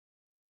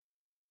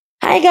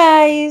Hi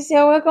guys,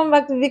 you're welcome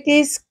back to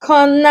Vicky's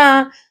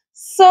Corner.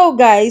 So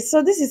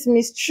this is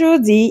Miss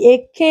Trudy,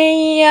 a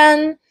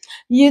Kenyan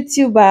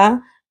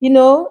YouTuber,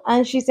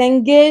 and she's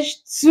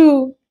engaged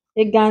to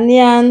a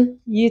Ghanaian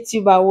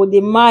YouTuber,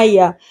 Wode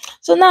Maya.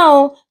 So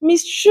now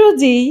Miss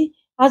Trudy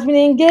has been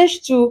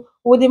engaged to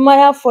Wode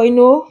Maya for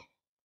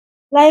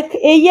like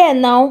a year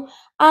now,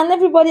 and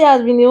everybody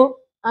has been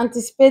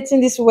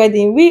anticipating this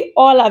wedding. We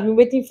all have been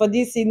waiting for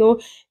this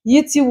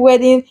YouTube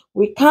wedding.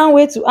 We can't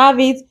wait to have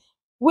it.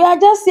 We are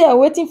just here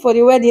waiting for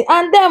the wedding,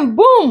 and then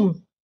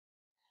boom,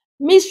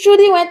 Miss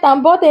Trudy went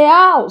and bought a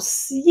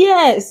house.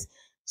 Yes.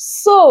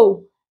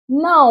 So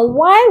now,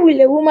 why will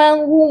a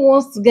woman who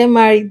wants to get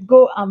married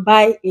go and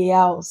buy a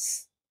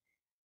house?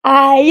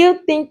 Are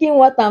you thinking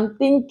what I'm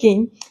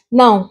thinking?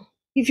 Now,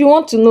 if you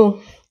want to know,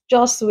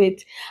 just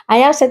wait. I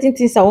have certain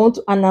things I want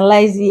to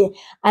analyze here,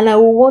 and I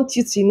will want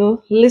you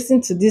to, listen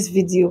to this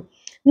video.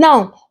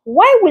 Now,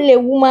 why will a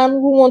woman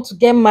who wants to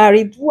get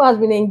married, who has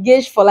been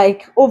engaged for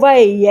like over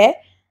a year,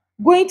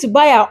 going to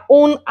buy her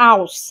own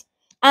house,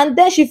 and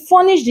then she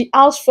furnished the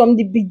house from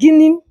the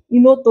beginning,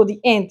 to the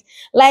end?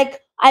 Like,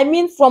 I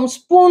mean, from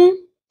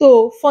spoon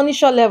to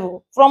furniture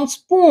level, from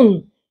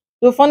spoon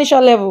to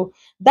furniture level.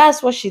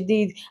 That's what she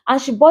did.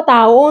 And she bought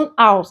her own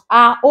house,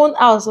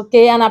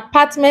 okay, an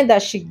apartment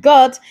that she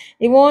got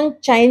in one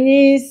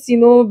Chinese,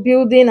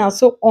 building and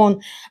so on.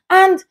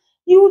 And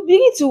you will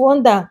begin to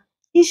wonder,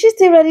 is she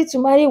still ready to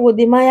marry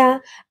Wode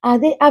Maya? Are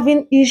they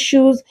having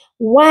issues?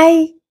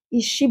 Why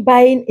is she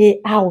buying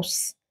a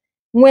house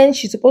when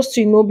she's supposed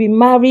to, be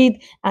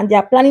married, and they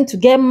are planning to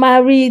get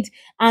married?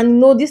 And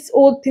this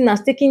whole thing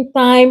has taken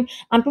time,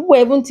 and people were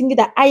even thinking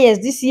that, yes,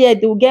 this year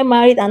they will get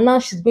married, and now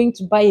she's going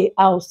to buy a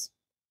house.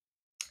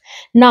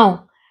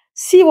 Now,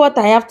 see what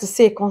I have to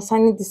say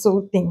concerning this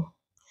whole thing.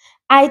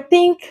 I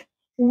think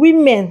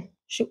women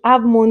should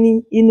have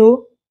money,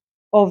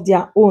 of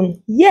their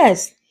own.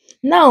 Yes.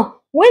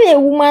 Now, when a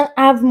woman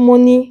have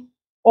money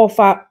of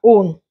her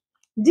own,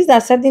 these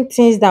are certain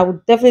things that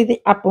would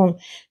definitely happen.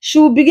 She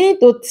will begin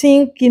to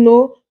think,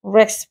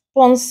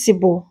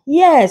 responsible.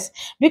 Yes.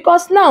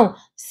 Because now,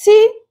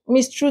 see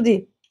Miss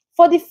Trudy,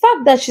 for the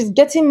fact that she's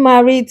getting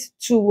married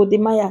to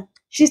Wodemaya,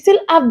 she still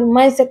have the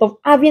mindset of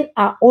having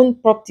her own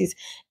properties.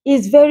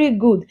 Is very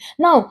good.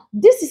 Now,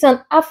 this is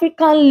an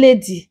African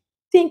lady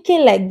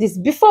thinking like this.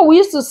 Before, we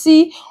used to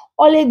see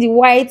only the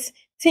whites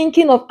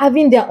thinking of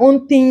having their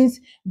own things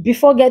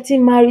before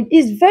getting married.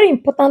 It's very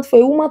important for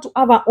a woman to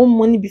have her own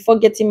money before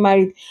getting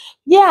married.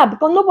 Yeah,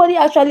 because nobody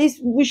actually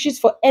wishes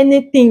for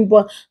anything,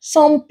 but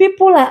some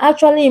people are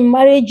actually in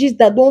marriages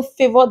that don't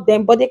favor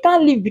them, but they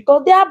can't live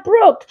because they are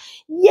broke.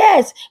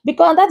 Yes,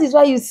 because that is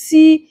why you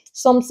see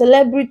some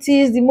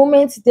celebrities, the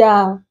moment they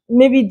are,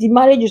 maybe the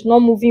marriage is not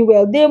moving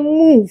well, they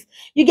move.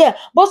 You get,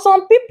 but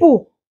some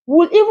people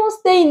will even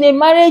stay in a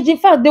marriage. In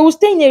fact, they will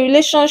stay in a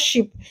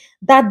relationship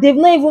that they've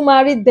not even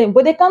married them,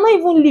 but they cannot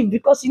even leave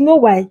because you know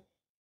why?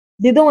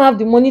 They don't have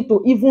the money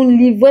to even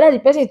leave. Whether the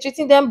person is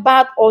treating them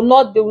bad or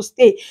not, they will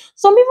stay.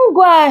 Some even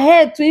go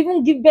ahead to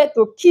even give birth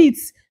to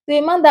kids to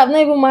a man that have not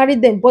even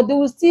married them, but they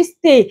will still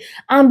stay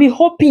and be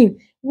hoping,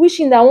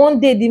 wishing that one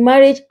day the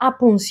marriage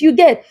happens. You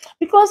get?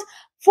 Because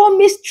for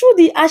Miss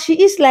Trudy, as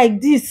she is like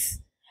this,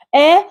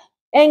 eh,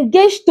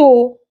 engaged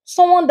to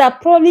someone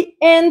that probably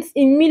earns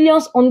in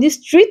millions on the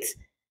street,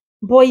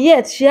 but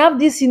yet she have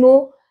this,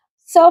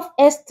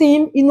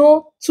 self-esteem,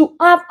 to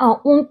have her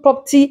own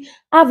property,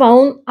 have her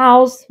own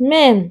house.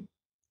 Man,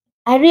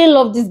 I really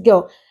love this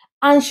girl,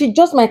 and she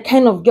just my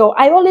kind of girl.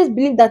 I always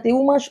believe that a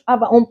woman should have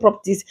her own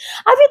properties.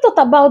 Have you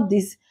thought about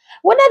this?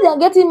 Whether they are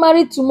getting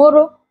married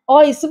tomorrow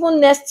or it's even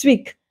next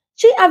week,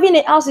 she having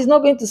a house is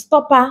not going to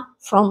stop her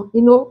from,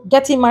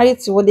 getting married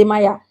to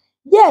Wodemaya.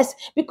 Yes,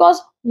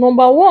 because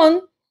number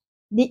one,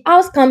 the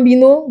house can be,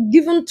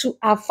 given to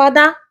her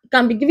father,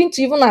 can be given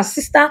to even her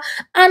sister,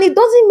 and it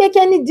doesn't make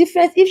any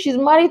difference if she's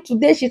married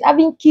today, she's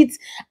having kids,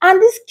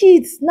 and these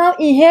kids now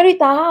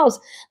inherit her house.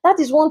 That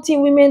is one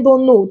thing women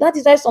don't know. That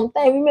is why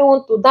sometimes women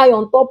want to die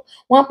on top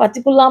one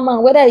particular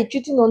man, whether he's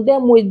cheating on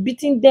them or he's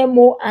beating them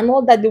or and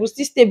all that, they will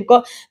still stay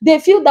because they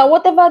feel that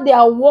whatever they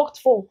have worked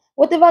for,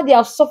 whatever they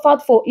have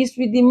suffered for, is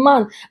with the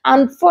man.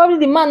 And probably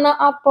the man now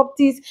have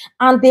properties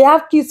and they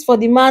have kids for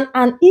the man,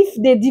 and if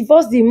they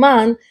divorce the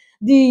man,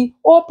 the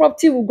whole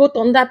property will go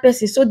to another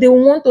person. So they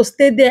will want to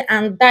stay there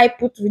and die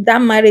put with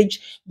that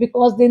marriage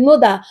because they know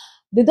that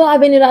they don't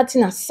have any other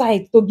thing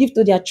aside to give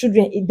to their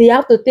children. They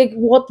have to take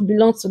what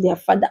belongs to their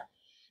father.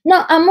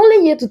 Now, I'm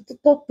only here to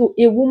talk to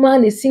a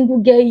woman, a single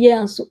girl here,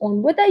 and so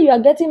on. Whether you are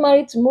getting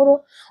married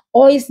tomorrow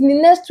or it's in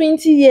the next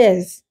 20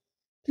 years,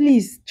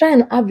 please try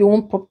and have your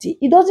own property.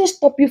 It doesn't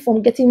stop you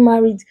from getting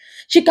married.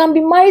 She can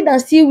be married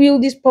and still will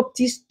these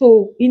properties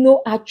to,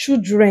 her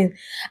children.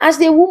 As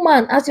a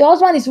woman, as your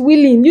husband is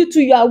willing, you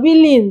too, you are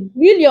willing.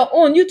 Will your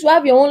own, you to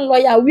have your own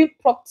lawyer, will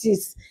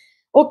properties.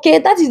 Okay,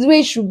 that is the way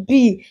it should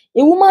be.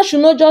 A woman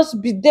should not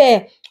just be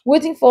there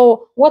waiting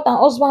for what her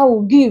husband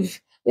will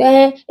give.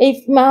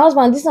 If my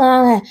husband, this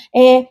and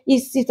that,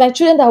 it's my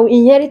children that will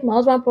inherit my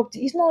husband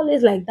property. It's not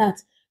always like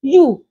that.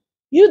 You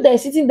You that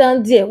is sitting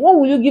down there, what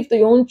will you give to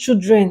your own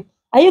children?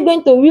 Are you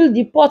going to wheel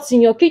the pots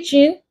in your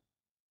kitchen?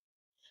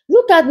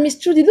 Look at Miss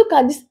Trudy, look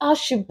at this house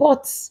she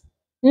bought.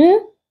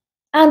 Hmm?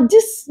 And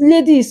this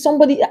lady is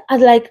somebody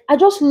I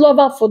just love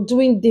her for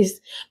doing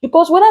this,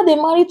 because whether they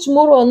marry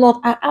tomorrow or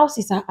not, her house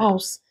is her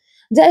house.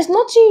 There is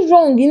nothing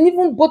wrong in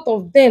even both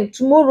of them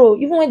tomorrow,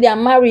 even when they are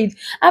married.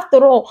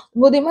 After all,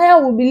 Wode Maya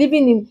will be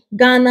living in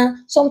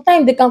Ghana.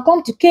 Sometimes they can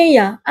come to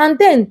Kenya and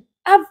then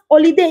have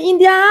holiday in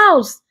their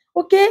house.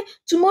 Okay,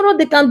 tomorrow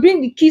they can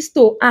bring the keys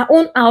to our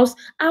own house,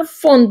 have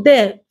fun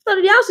there. So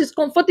the house is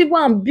comfortable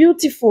and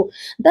beautiful.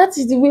 That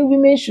is the way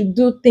women should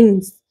do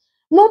things.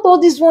 Not all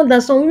this one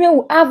that some women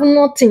will have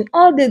nothing.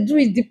 All they do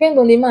is depend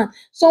on a man.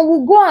 Some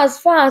will go as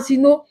far as,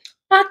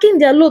 packing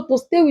their load to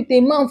stay with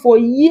a man for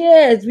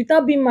years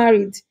without being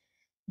married.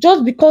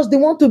 Just because they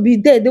want to be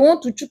there, they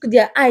want to chook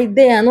their eye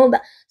there and all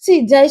that.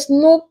 See, there is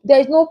no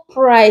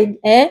pride,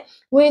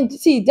 when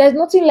see, there's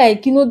nothing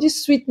like,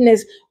 this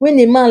sweetness when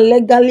a man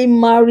legally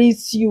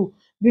marries you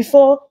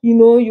before,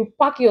 you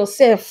pack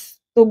yourself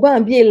to go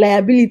and be a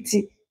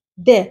liability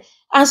there.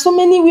 And so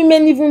many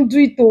women even do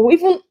it to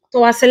even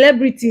to our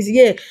celebrities.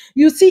 Yeah,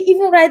 you see,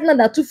 even right now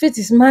that Two-Face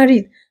is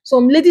married,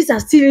 some ladies are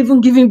still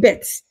even giving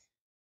birth,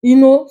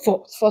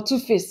 for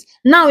Two-Face.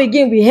 Now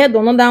again, we heard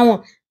another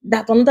one,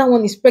 that another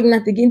one is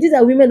pregnant again. These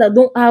are women that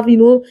don't have,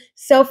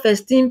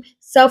 self-esteem,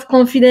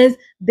 self-confidence.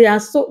 They are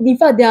so, in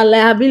fact, they are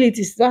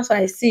liabilities. That's why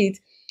I see it.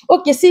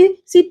 Okay,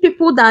 see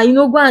people that,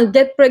 go and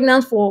get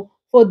pregnant for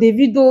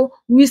Davido,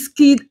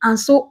 Whiskey, and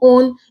so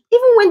on.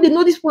 Even when they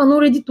know these people are not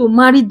ready to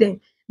marry them,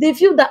 they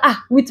feel that,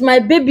 with my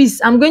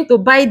babies, I'm going to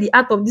buy the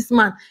heart of this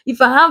man.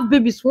 If I have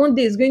babies, one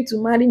day he's going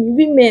to marry me.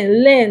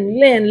 Women,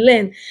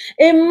 learn.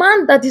 A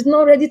man that is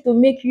not ready to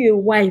make you a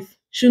wife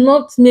should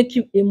not make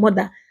you a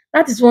mother.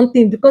 That is one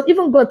thing, because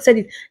even God said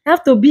it. You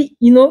have to be,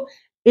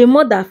 a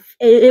mother,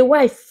 a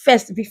wife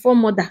first before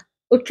mother.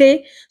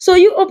 Okay? So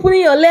you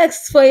opening your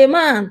legs for a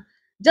man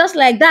just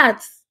like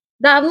that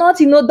have not,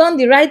 done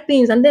the right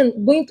things, and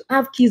then going to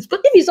have kids. But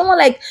if it's someone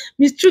like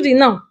Miss Trudy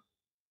now,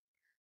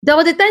 there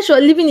was a time she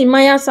was living in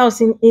Maya's house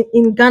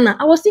in Ghana.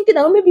 I was thinking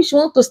that, maybe she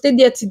wants to stay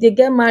there till they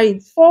get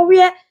married. For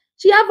where?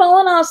 She have her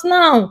own house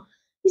now.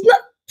 It's not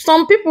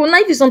some people,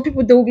 90 some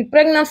people, they will be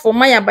pregnant for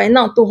Maya by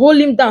now to hold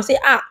him down. Say,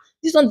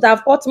 this one that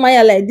have caught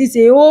Maya like this,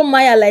 a whole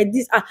Maya like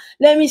this.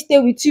 Let me stay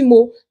with you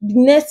more. The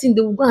next thing,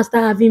 they will go and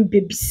start having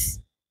babies.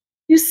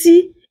 You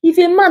see, if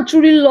a man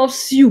truly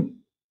loves you,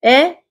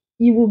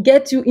 he will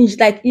get you in,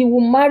 like he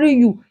will marry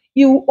you,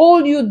 he will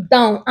hold you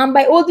down. And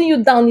by holding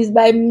you down is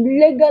by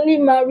legally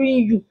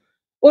marrying you.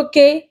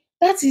 Okay?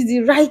 That is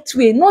the right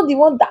way, not the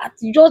one that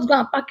you just go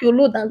and pack your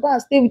load and go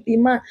and stay with a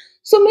man.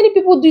 So many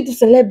people do it to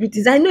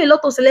celebrities. I know a lot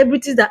of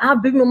celebrities that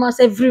have baby mamas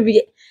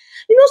everywhere.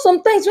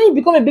 Sometimes when you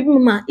become a baby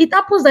mama, it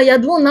happens that you're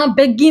the one now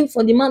begging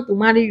for the man to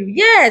marry you.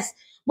 Yes,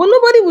 but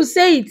nobody will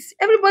say it.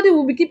 Everybody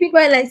will be keeping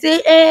quiet, like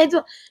say,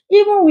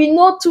 even we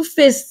know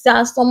Two-Face, there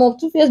are some of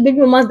Two-Face baby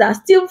mamas that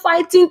are still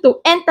fighting to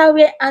enter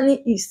where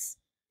Annie is.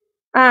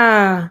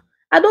 I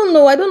don't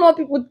know what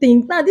people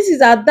think. Now, this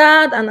is her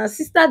dad and her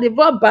sister. They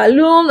brought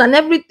balloons and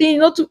everything,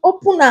 to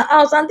open her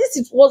house. And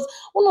was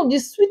one of the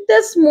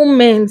sweetest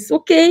moments.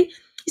 Okay.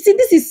 You see,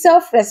 this is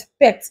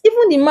self-respect.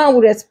 Even the man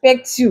will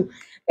respect you.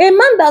 A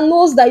man that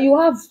knows that you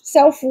have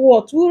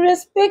self-worth will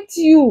respect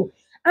you.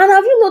 And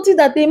have you noticed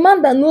that a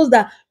man that knows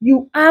that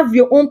you have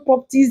your own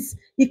properties,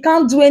 he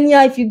can't do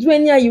anyhow? If you do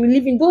anyhow, you will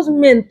live in. Those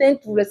men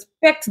tend to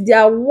respect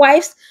their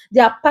wives,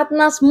 their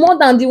partners, more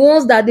than the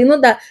ones that they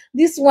know that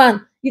this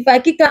one, if I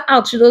kick her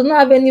out, she does not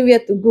have anywhere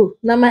to go.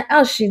 Now my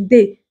house she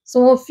dey.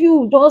 Some of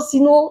you just,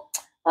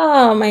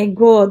 oh my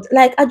God.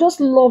 Like, I just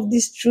love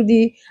this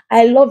Trudy.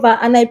 I love her,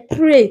 and I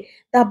pray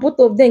that both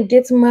of them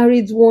get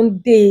married one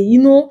day,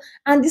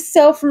 and this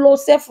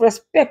self-love,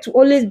 self-respect will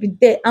always be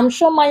there. I'm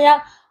sure Maya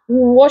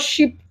will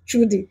worship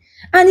Trudy.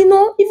 And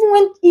even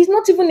when he's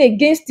not even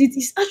against it,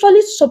 he's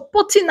actually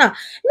supporting her.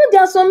 There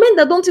are some men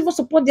that don't even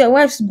support their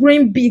wives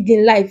growing big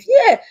in life.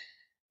 Yeah.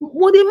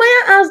 Wode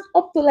Maya has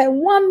up to like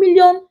 1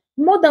 million,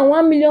 more than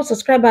 1 million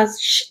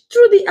subscribers.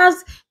 Trudy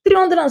has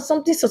 300 and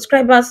something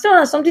subscribers, 300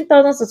 and something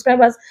thousand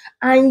subscribers,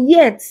 and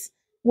yet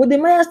Wode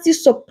Maya still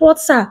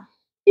supports her.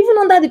 Even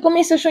under the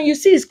comment section, you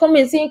see his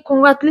comment saying,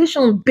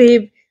 "Congratulations,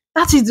 babe.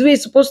 That is the way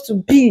it's supposed to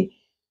be."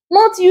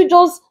 Not you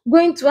just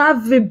going to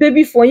have a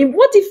baby for him.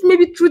 What if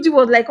maybe Trudy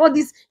was like all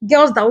these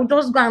girls that would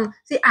just go and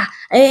say,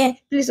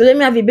 please let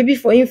me have a baby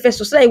for him first,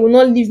 so that he will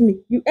not leave me.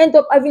 You end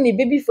up having a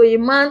baby for a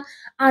man,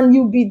 and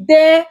you'll be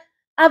there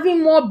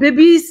having more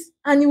babies,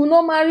 and he will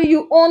not marry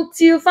you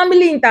until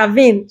family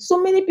intervene.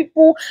 So many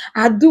people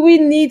are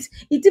doing it.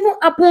 It even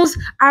happens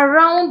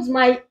around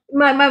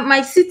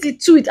my city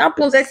too. It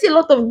happens. I see a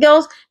lot of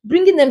girls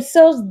bringing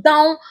themselves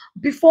down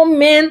before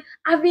men,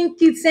 having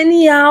kids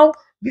anyhow.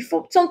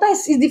 Before, sometimes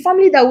it's the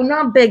family that will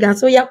now beg and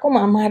say, "Yeah, come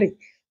and marry.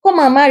 Come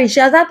and marry.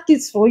 She has had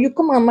kids for you.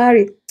 Come and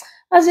marry."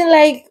 As in,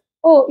 like,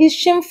 oh, it's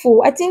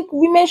shameful. I think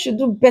women should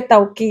do better,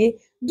 okay?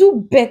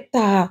 Do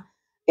better.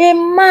 A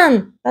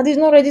man that is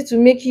not ready to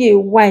make you a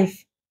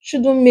wife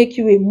shouldn't make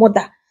you a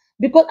mother.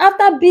 Because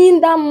after being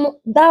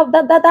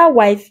that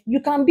wife, you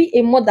can be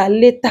a mother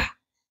later.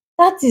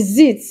 That is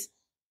it.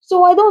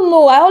 So I don't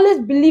know. I always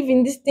believe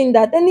in this thing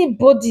that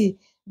anybody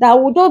that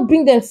will just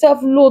bring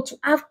themselves low to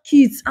have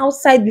kids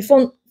outside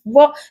before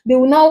they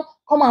will now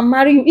come and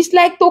marry you. It's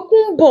like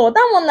Tokumbo.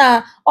 That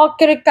one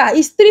Okerika.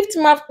 It's thrift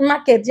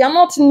market. You're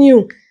not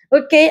new.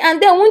 Okay.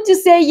 And then won't you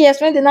say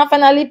yes when they now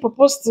finally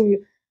propose to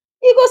you?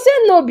 You go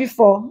say no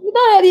before. You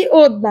don't already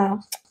old now.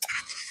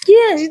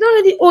 Yes, you don't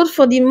already old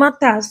for the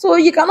matter. So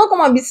you cannot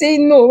come and be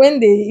saying no when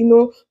they,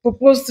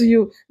 propose to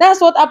you. That's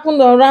what happened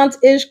on Rant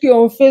HQ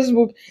on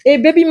Facebook. A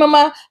baby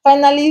mama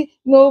finally,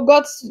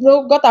 got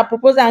a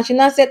proposal and she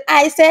now said,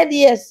 I said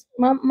yes.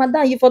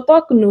 Madam, you for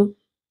talk no.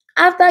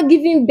 After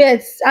giving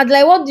birth, I'd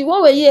like, what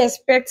were you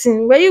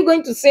expecting? Were you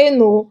going to say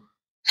no?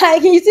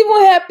 Like, it's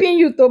even helping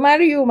you to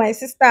marry you, my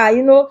sister. That's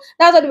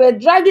what they were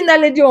dragging that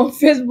lady on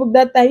Facebook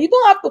that time. You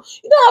don't have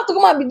to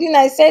come and be doing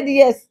I said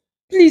yes.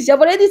 Please, you've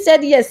already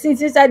said yes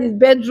since inside his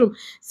bedroom.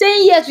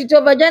 Saying yes with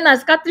your vagina,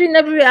 scattering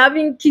everywhere,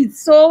 having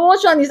kids. So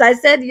what one is I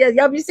said yes?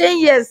 You'll be saying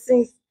yes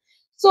since.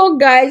 So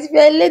guys, if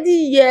you're a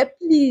lady here,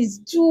 please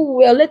do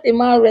well. Let a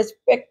man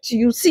respect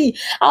you. See,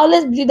 I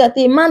always believe that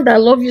a man that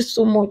loves you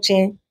so much,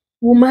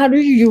 will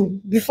marry you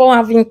before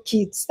having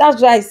kids.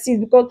 That's why I see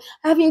it, because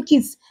having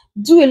kids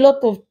do a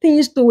lot of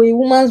things to a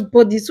woman's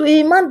body. So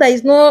a man that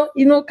is not,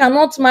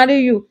 cannot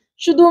marry you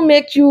shouldn't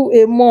make you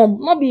a mom.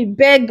 Not be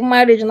beg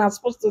marriage and are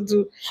supposed to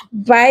do.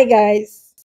 Bye guys.